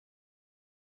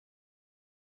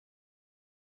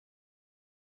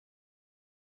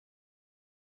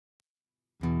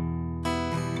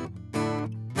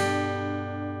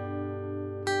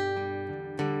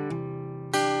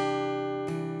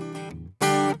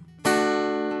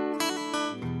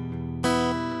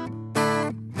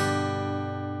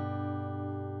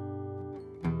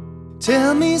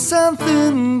Tell me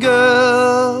something,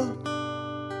 girl.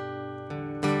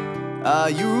 Are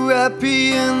you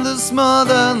happy in this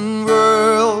modern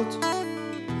world?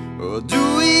 Or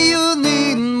do you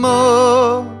need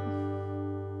more?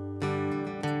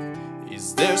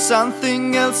 Is there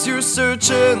something else you're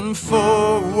searching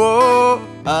for? Whoa,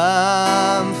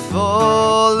 I'm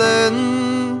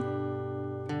falling.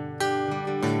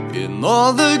 In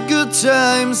all the good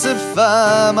times I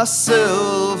find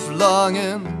myself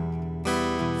longing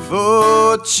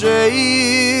for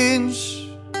change,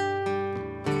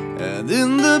 and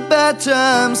in the bad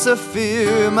times I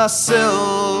fear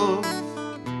myself.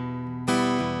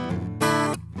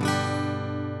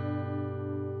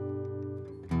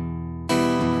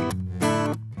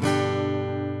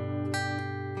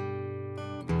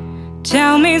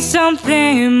 Tell me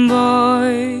something,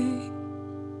 boy.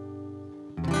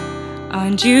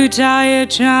 Aren't you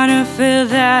tired trying to fill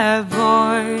that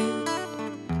void?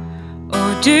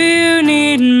 Or do you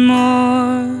need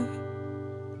more?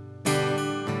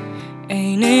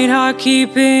 Ain't it hard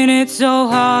keeping it so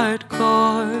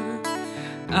hardcore?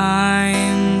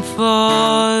 I'm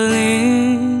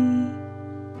falling.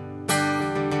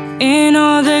 In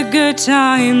all the good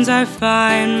times I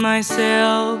find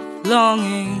myself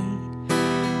longing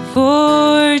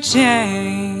for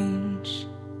change,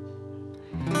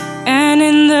 and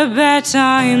in the bad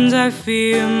times I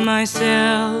fear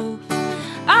myself.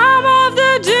 I'm off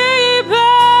the deep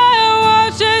end,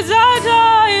 watch as I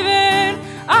dive in.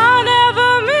 I'll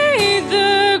never meet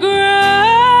the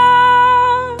ground.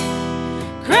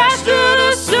 Crash through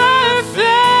the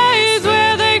surface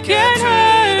where they can't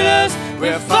hurt us.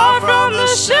 We're far from the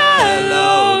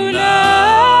shallow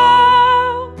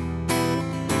now.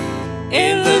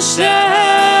 In the shallow,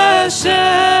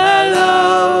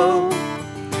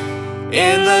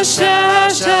 in the shallow,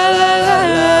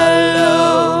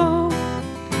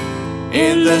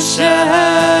 in the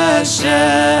shallow,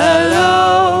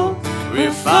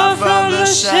 we're far from the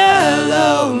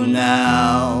shallow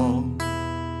now.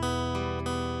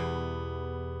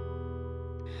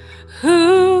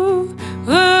 Ooh,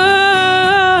 oh,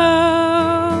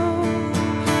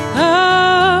 oh,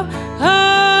 oh, oh,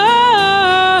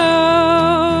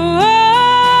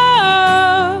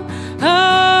 oh.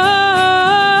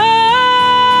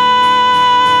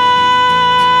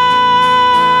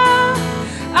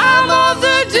 I'm off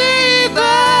the deep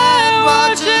end,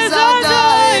 watch as I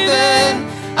dive in.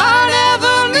 I'll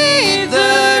never meet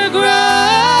the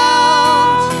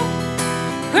ground.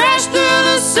 Crash through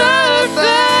the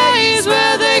surface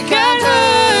where they can't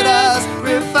hurt us.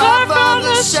 We're far from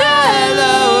the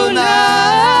shallow now.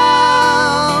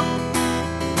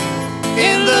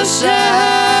 In the shallow,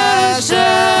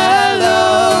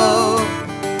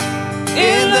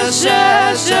 in the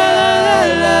shallow,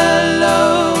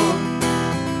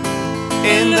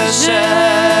 in the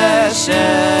shallow,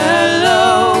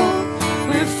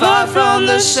 we're far from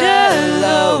the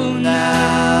shallow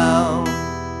now.